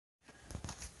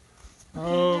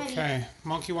Okay,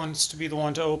 Monkey wants to be the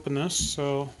one to open this,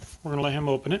 so we're gonna let him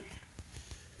open it.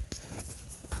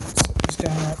 Set these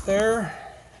down right there.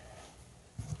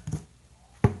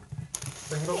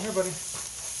 Bring it over here, buddy.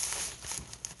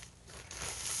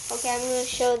 Okay, I'm going to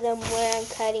show them where I'm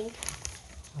cutting.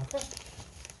 Okay.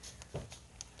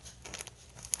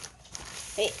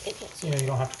 Wait, I can't see. Yeah, you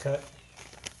don't have to cut.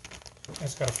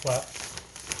 It's got a flap.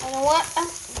 I know what?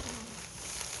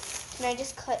 Can I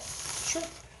just cut Sure.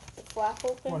 the flap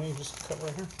open? Why don't you just cut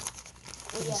right here?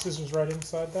 Put Yeah. the scissors right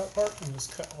inside that part and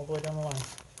just cut all the way down the line.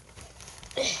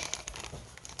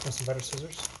 Want some better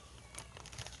scissors?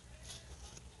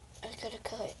 I gotta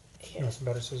cut it You here. want some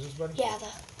better scissors, buddy? Yeah,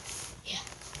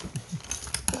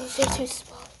 these are too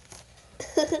small.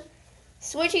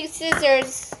 Switching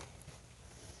scissors.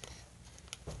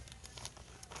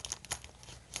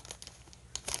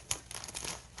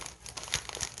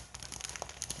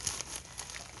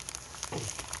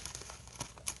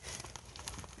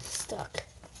 Stuck.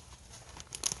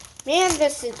 Man,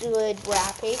 this is good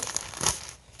wrapping.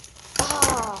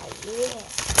 Ah,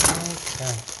 yes.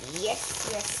 Okay. Yes.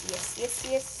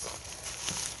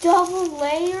 Double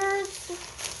layers?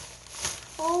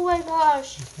 Oh my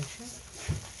gosh. Make sure.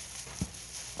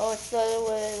 Oh, it's another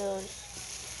one of those.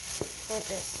 Like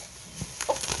this.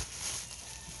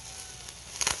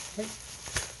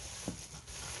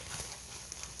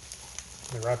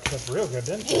 They wrapped it up real good,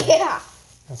 didn't they? Yeah.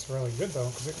 That's really good, though,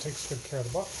 because it takes good care of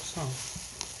the box, huh?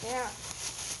 Yeah.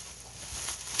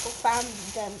 We found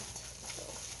them.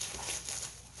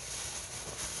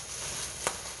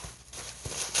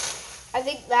 I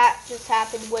think that just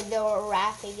happened when they were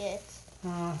wrapping it.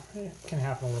 It can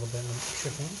happen a little bit in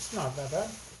shipping. It's not that bad.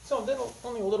 It's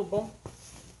only a little bump.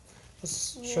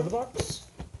 Let's show the box.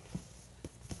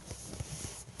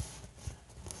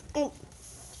 Mm.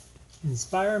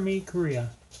 Inspire Me Korea.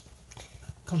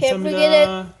 Can't forget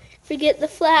감사합니다. it. Forget the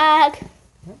flag.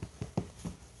 Yep.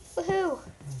 Woohoo.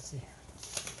 Let's see.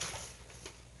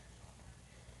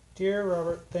 Dear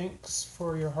Robert, thanks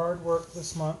for your hard work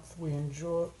this month.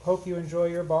 Hope you enjoy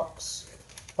your box.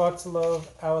 Lots of love,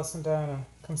 Alice and Diana.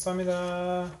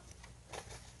 감사합니다.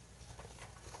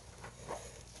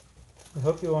 We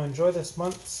hope you will enjoy this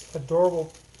month's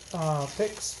adorable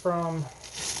pics from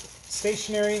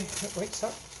stationery. Wait,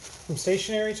 stop. From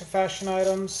stationery to fashion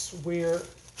items. We're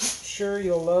sure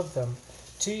you'll love them.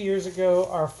 2 years ago,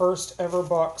 our first ever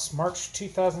box, March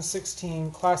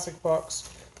 2016 classic box,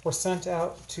 were sent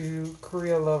out to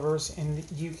Korea lovers in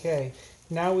the UK.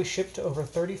 Now we ship to over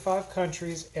 35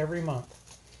 countries every month.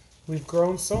 We've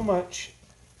grown so much.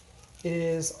 It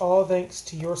is all thanks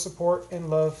to your support and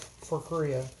love for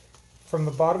Korea. From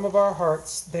the bottom of our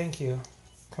hearts, thank you.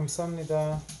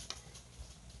 감사합니다.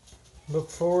 Look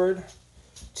forward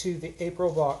to the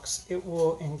April box. It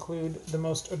will include the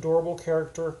most adorable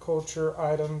character culture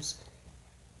items,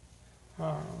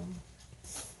 a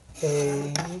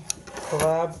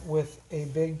collab with a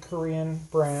big Korean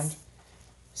brand.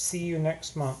 See you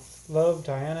next month. Love,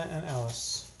 Diana and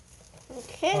Alice.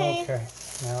 Okay. Okay,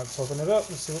 now let's open it up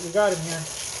and see what we got in here.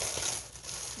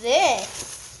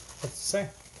 This. What's it say?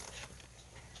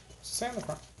 What's it say on the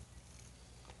front?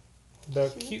 The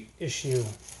cute issue.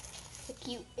 The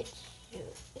cute issue.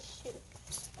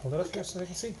 Hold it up here so they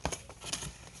can see.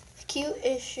 The cute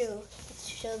issue. Let's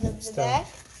show them the Stuff. back.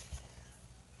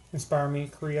 Inspire Me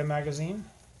Korea magazine.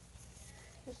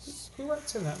 Who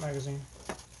writes in that magazine?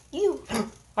 You.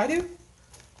 I do?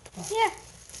 Yeah.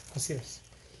 Let's see this.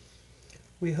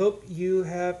 We hope you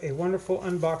have a wonderful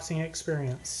unboxing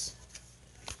experience.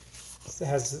 It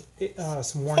has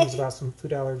some warnings about some food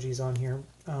allergies on here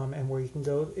and where you can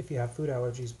go if you have food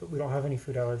allergies, but we don't have any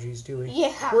food allergies, do we?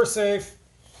 Yeah. We're safe.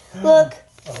 Look.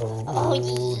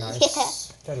 Oh, nice. Yeah.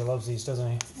 Daddy loves these, doesn't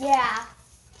he? Yeah.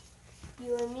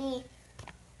 You and me.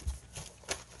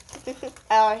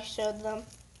 I already showed them.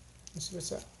 Let's see what's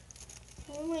that.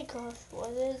 Oh my gosh, what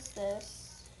is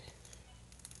this?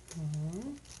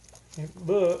 It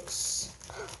looks...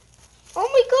 Oh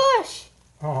my gosh!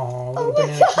 Oh, Oh little my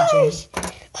banana gosh!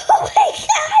 keychain. Oh my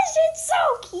gosh, it's so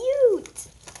cute!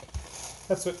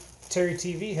 That's what Terry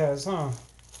TV has, huh?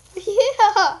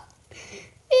 Yeah!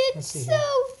 Let's It's see so here.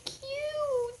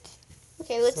 cute!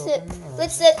 Okay, let's It's open, or-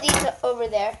 let's set these over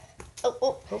there.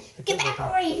 Oh, Oh, it get does back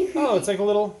open. over here! Oh, it's like a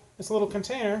little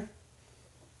container.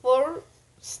 For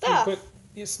stuff. You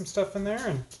put some stuff in there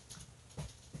and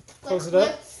close Like it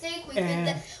up. lipstick,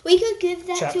 and we could give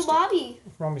that to chapstick. Mommy.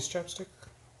 Mommy's chapstick,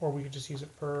 or we could just use it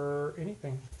for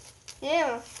anything.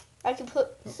 Yeah, I could put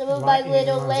some of Light my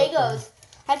little lines up Legos.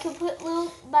 I could put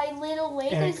my little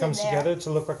Legos And it comes in there. together to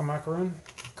look like a macaroon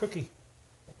cookie.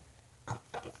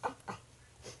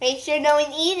 Make sure no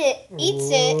one eats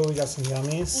it. We got some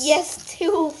yummies. Yes,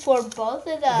 two for both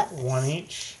of us. One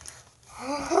each.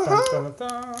 Dun, dun, dun,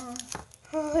 dun.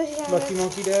 Lucky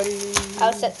Monkey Daddy.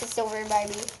 I'll set this over by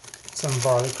me. Some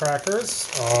barley crackers.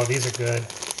 Oh, these are good.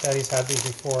 Daddy's had these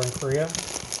before in Korea.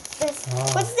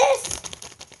 What's this?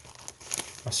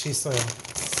 Oh, she's saying.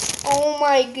 Oh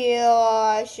my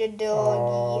gosh, a doggy.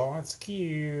 Oh, that's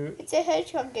cute. It's a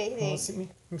hedgehog, I Oh, think.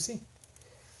 let me see.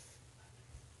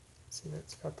 See,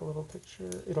 that's got the little picture.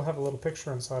 It'll have a little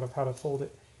picture inside of how to fold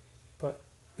it. But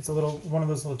it's a little, one of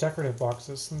those little decorative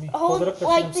boxes. Let me hold it up there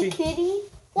for them to see. Like the kitty?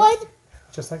 What?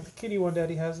 Just like the kitty one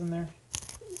Daddy has in there.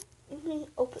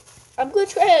 Open. I'm going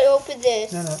to try to open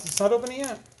this. No, it's not opening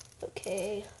yet.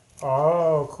 Okay.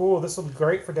 Oh, cool. This will be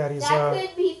great for Daddy's... That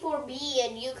could be for me,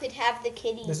 and you could have the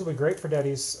kitty. This will be great for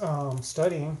Daddy's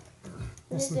studying.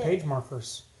 There's some page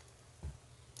markers.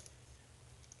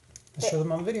 Let's show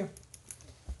them on video.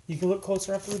 You can look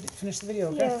closer after we finish the video,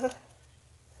 okay? Yeah.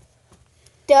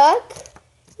 Duck.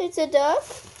 It's a duck.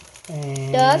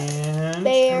 And... Duck.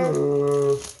 Bear.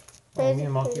 Oh, me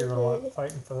and Monkey are going to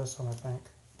fighting for this one, I think.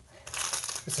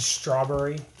 It's a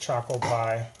strawberry choco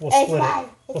pie. We'll split it.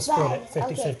 We'll split it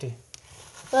 50-50.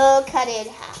 We'll cut it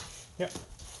in half. Yep.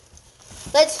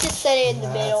 Let's just set it in the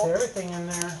middle. That's everything in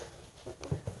there.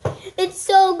 It's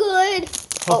so good.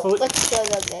 Hopefully. Oh, let's show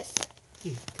them this.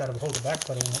 You gotta hold the back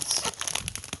button. It's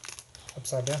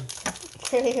upside down.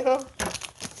 Here you go.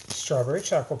 Strawberry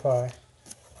choco pie.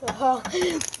 Oh,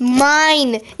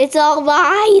 mine. It's all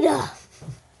mine.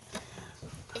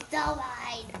 It's all mine.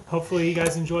 Hopefully you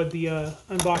guys enjoyed the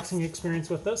unboxing experience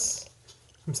with us.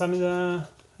 감사합니다.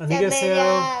 안녕히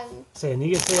계세요. Say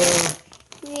안녕히 계세요.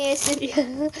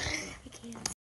 Yes.